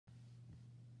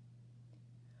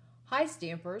Hi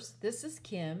Stampers, this is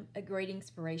Kim at Great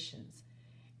Inspirations,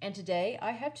 and today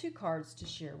I have two cards to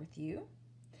share with you.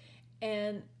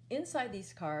 And inside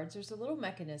these cards there's a little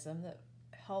mechanism that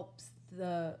helps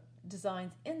the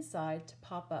designs inside to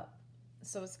pop up.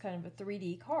 So it's kind of a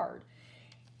 3D card.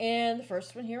 And the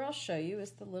first one here I'll show you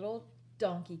is the little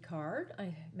donkey card.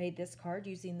 I made this card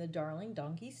using the Darling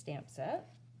Donkey stamp set.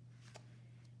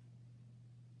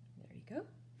 There you go,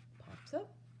 pops up.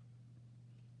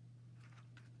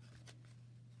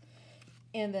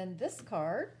 And then this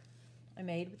card I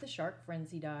made with the Shark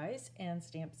Frenzy dies and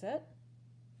stamp set.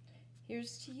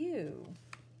 Here's to you.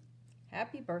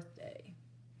 Happy birthday.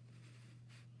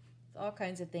 There's all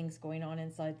kinds of things going on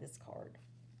inside this card.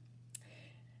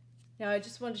 Now I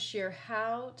just wanted to share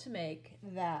how to make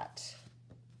that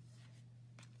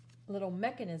little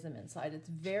mechanism inside. It's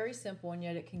very simple, and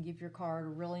yet it can give your card a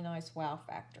really nice wow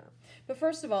factor. But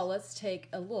first of all, let's take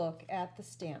a look at the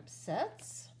stamp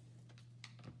sets.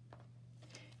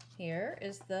 Here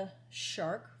is the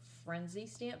Shark Frenzy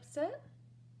stamp set,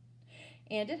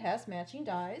 and it has matching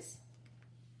dies.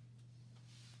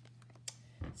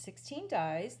 16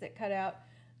 dies that cut out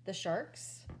the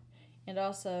sharks, and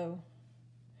also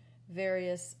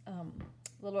various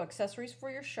little accessories for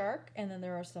your shark. And then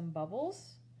there are some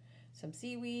bubbles, some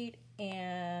seaweed,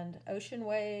 and ocean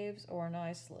waves, or a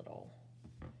nice little,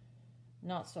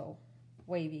 not so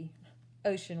wavy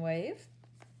ocean wave.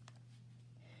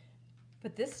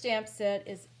 But this stamp set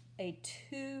is a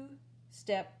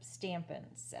two-step Stampin'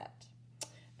 set.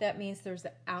 That means there's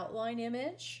the outline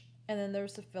image, and then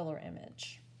there's the filler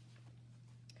image.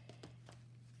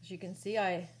 As you can see,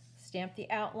 I stamped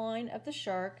the outline of the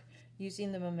shark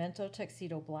using the Memento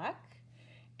Tuxedo Black,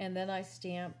 and then I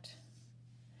stamped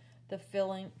the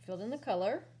filled in the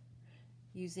color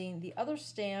using the other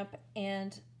stamp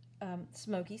and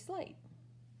Smoky Slate.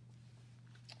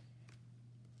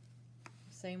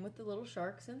 Same with the little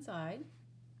sharks inside.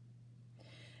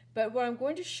 But what I'm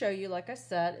going to show you, like I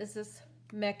said, is this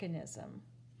mechanism.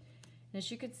 And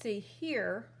as you can see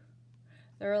here,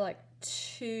 there are like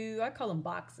two, I call them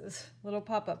boxes, little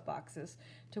pop-up boxes,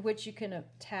 to which you can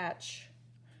attach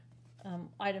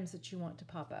items that you want to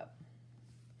pop up.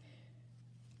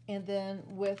 And then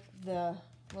with the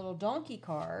little donkey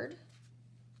card,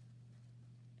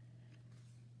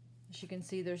 as you can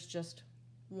see, there's just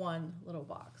one little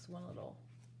box, one little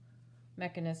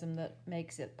mechanism that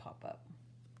makes it pop up.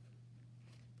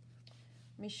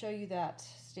 Let me show you that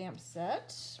stamp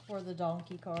set for the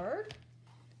donkey card.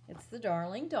 It's the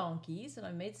Darling Donkeys, and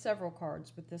I made several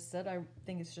cards with this set. I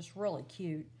think it's just really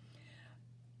cute.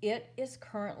 It is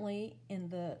currently in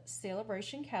the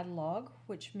Celebration catalog,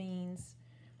 which means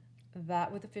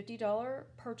that with a $50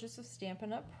 purchase of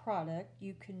Stampin' Up! Product,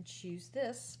 you can choose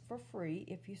this for free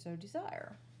if you so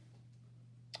desire.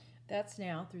 That's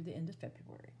now through the end of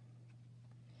February.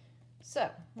 So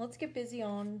let's get busy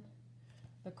on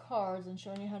the cards and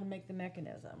showing you how to make the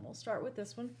mechanism. We'll start with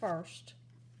this one first.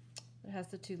 It has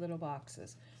the two little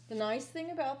boxes. The nice thing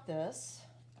about this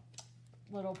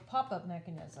little pop-up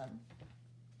mechanism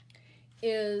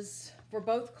is for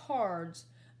both cards,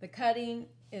 the cutting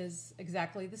is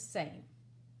exactly the same.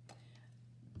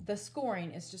 The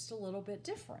scoring is just a little bit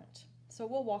different. So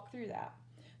we'll walk through that.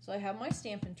 So I have my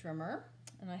Stampin' Trimmer,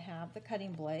 and I have the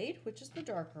cutting blade, which is the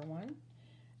darker one,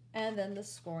 and then the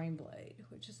scoring blade,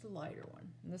 which is the lighter one.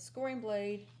 And the scoring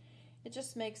blade, it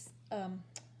just makes a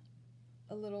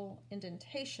little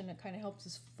indentation that kind of helps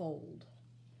us fold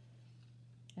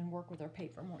and work with our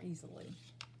paper more easily.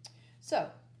 So,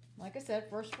 like I said,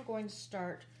 first we're going to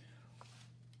start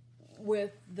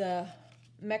with the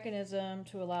mechanism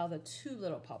to allow the two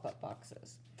little pop-up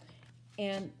boxes.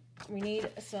 And we need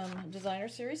some Designer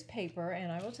Series paper,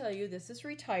 and I will tell you this is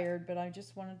retired, but I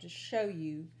just wanted to show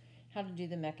you how to do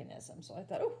the mechanism. So I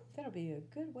thought, oh, that'll be a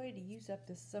good way to use up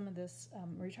some of this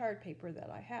retired paper that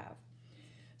I have.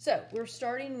 So we're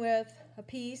starting with a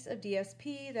piece of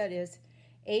DSP that is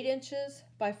 8 inches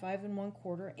by 5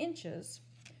 1/4 inches,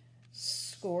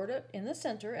 scored in the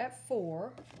center at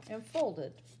 4 and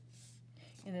folded.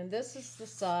 And then this is the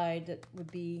side that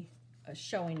would be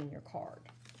showing in your card.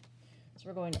 So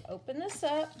we're going to open this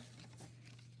up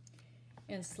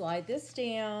and slide this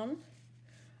down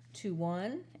to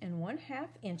 1 1/2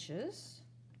 inches.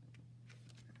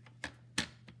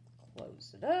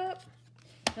 Close it up.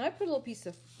 And I put a little piece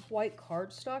of white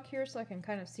cardstock here so I can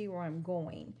kind of see where I'm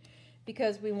going,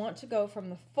 because we want to go from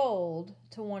the fold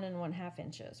to 1 1/2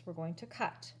 inches. We're going to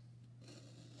cut.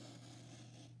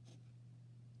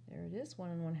 There it is,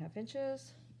 1 1/2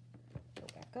 inches. Go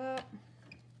back up.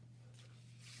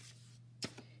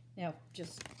 Now,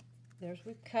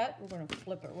 we've cut. We're going to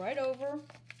flip it right over,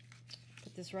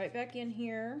 Put this right back in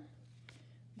here,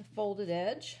 the folded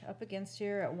edge up against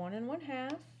here at 1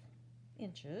 1/2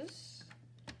 inches.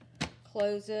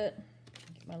 Close it,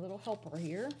 get my little helper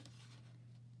here,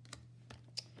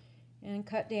 and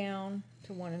cut down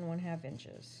to 1 1/2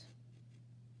 inches.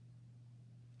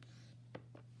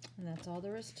 And that's all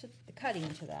there is to the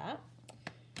cutting to that.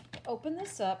 Open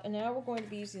this up, and now we're going to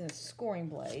be using the scoring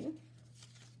blade.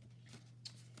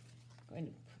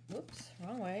 Whoops,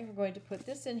 wrong way. We're going to put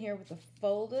this in here with the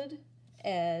folded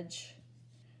edge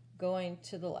going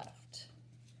to the left.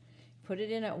 Put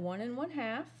it in at 1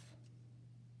 1/2.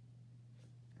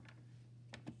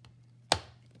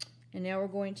 And now we're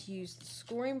going to use the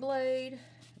scoring blade,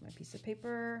 my piece of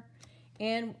paper,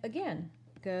 and again,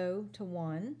 go to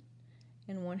 1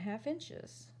 1/2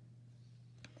 inches.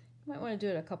 You might want to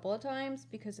do it a couple of times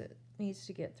because it needs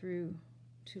to get through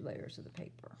 2 layers of the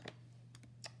paper.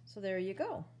 So there you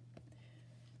go.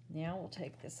 Now we'll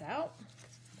take this out,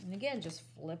 and again, just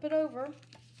flip it over.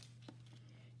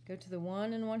 Go to the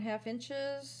 1 1/2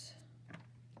 inches.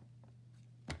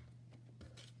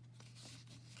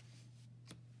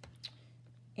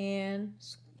 And,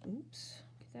 oops,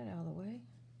 get that out of the way.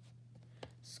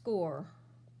 Score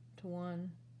to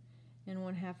 1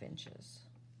 1/2 inches.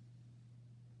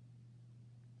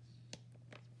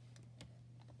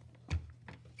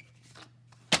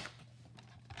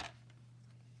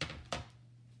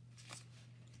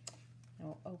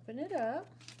 Now open it up.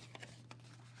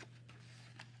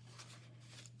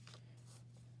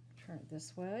 Turn it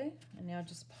this way, and now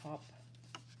just pop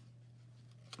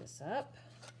this up.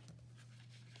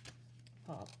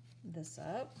 Pop this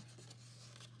up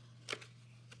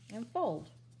and fold.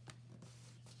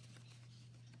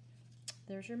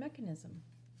 There's your mechanism.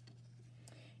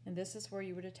 And this is where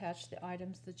you would attach the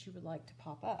items that you would like to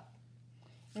pop up.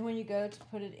 And when you go to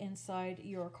put it inside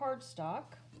your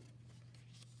cardstock,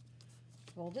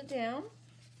 fold it down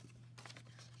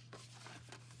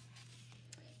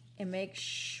and make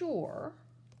sure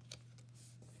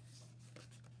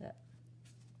that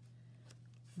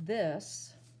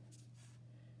this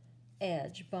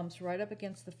edge bumps right up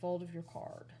against the fold of your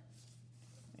card.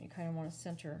 You kind of want to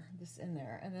center this in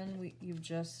there, and then you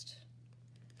just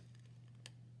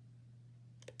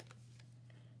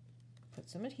put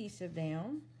some adhesive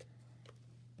down.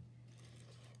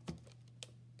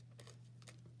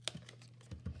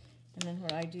 And then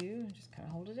what I do, just kind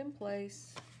of hold it in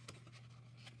place,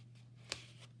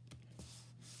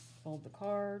 fold the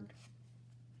card,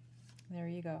 there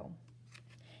you go.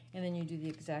 And then you do the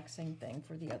exact same thing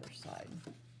for the other side.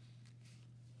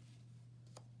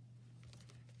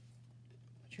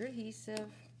 Put your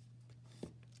adhesive,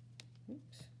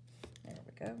 oops, there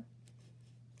we go.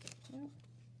 Yep.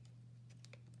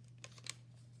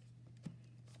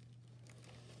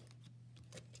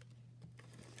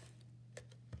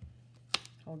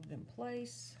 Hold it in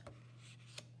place.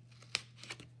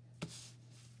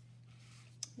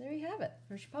 There you have it.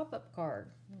 There's your pop-up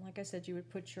card. And like I said, you would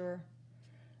put your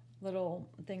little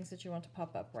things that you want to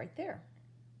pop up right there.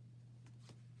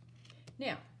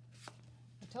 Now,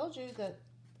 I told you that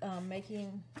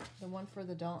making the one for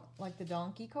the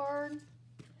donkey card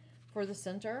for the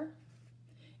center,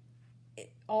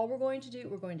 all we're going to do,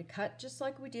 we're going to cut just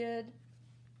like we did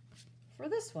for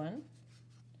this one.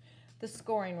 The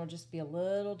scoring will just be a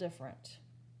little different.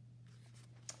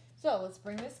 So let's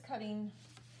bring this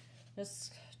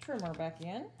trimmer back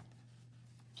in.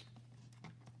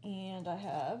 And I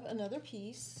have another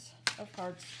piece of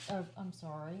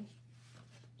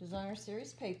Designer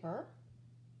Series paper.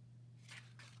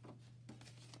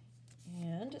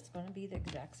 And it's going to be the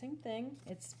exact same thing.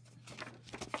 It's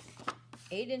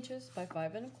 8 inches by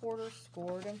 5 1/4,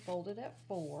 scored and folded at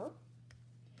 4.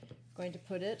 Going to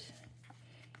put it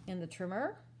in the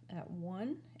trimmer at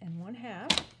 1 1/2.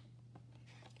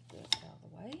 Get this out of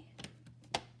the way.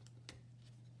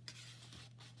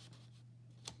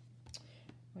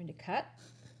 I'm going to cut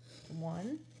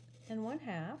 1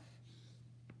 1/2.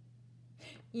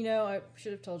 You know, I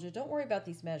should have told you, don't worry about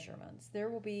these measurements. There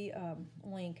will be a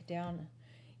link down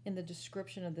in the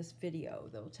description of this video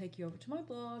that will take you over to my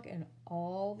blog, and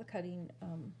all the cutting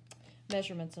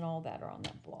measurements and all that are on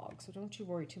that blog. So don't you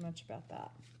worry too much about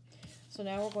that. So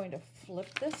now we're going to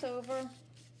flip this over,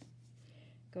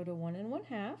 go to 1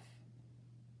 1/2.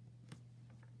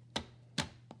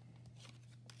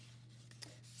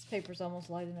 This paper's almost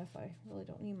light enough. I really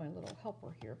don't need my little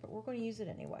helper here, but we're going to use it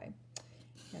anyway.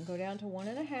 And go down to 1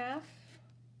 1/2.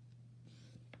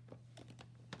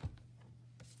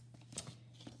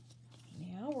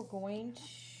 Now we're going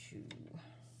to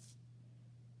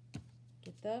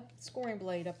get the scoring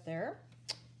blade up there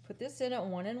Put this in at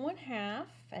 1 1/2,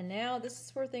 and now this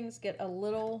is where things get a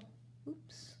little,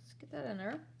 oops, let's get that in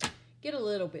there, get a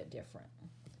little bit different.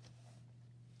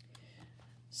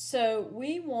 So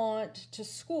we want to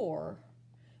score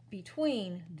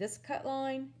between this cut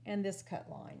line and this cut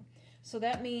line. So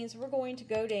that means we're going to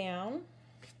go down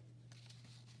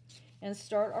and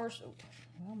start our,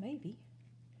 well, maybe.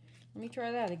 Let me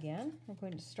try that again. We're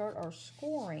going to start our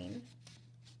scoring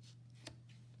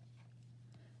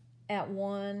at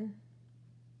 1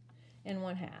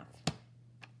 1/2.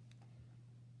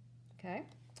 Okay?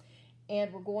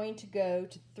 And we're going to go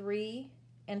to 3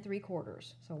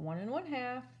 3/4. So 1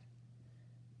 1/2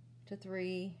 to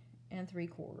 3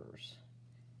 3/4,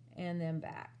 and then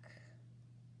back.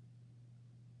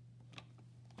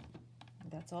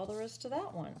 That's all there is to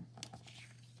that one.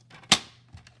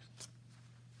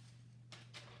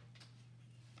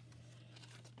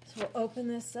 So we'll open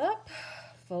this up,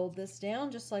 fold this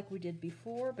down just like we did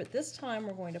before, but this time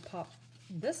we're going to pop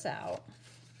this out,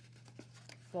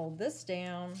 fold this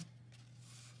down,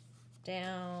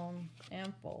 down,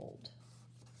 and fold.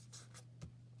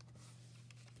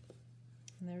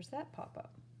 And there's that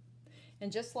pop-up.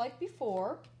 And just like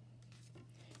before,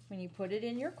 when you put it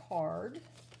in your card,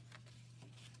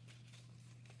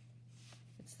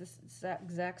 it's that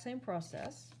exact same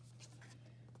process.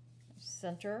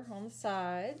 Center on the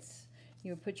sides.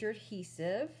 You would put your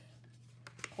adhesive,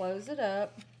 close it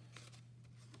up,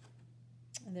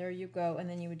 and there you go. And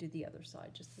then you would do the other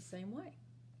side just the same way.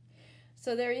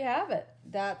 So there you have it.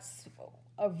 That's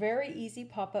a very easy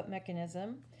pop-up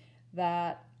mechanism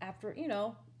that after, you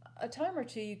know, a time or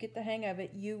two you get the hang of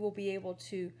it, you will be able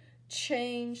to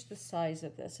change the size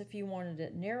of this if you wanted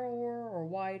it narrower or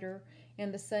wider,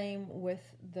 and the same with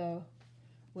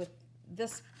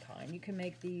this kind. You can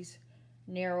make these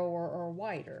narrower or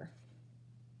wider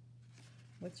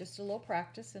with just a little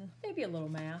practice and maybe a little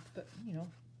math, but you know,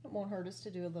 it won't hurt us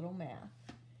to do a little math.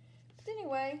 But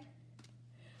anyway,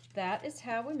 that is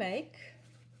how we make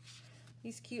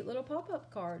these cute little pop-up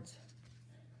cards.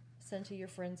 Send to your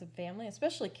friends and family,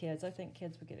 especially kids. I think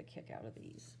kids would get a kick out of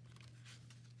these.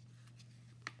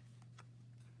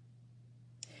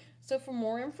 So for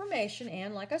more information,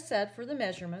 and like I said, for the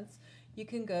measurements, you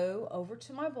can go over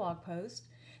to my blog post.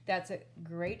 That's at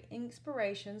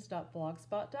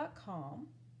greatinspirations.blogspot.com,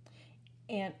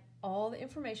 and all the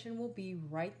information will be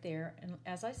right there. And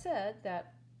as I said,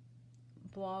 that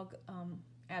blog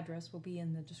address will be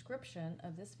in the description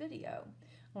of this video.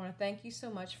 I want to thank you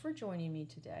so much for joining me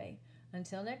today.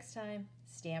 Until next time,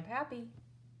 stamp happy.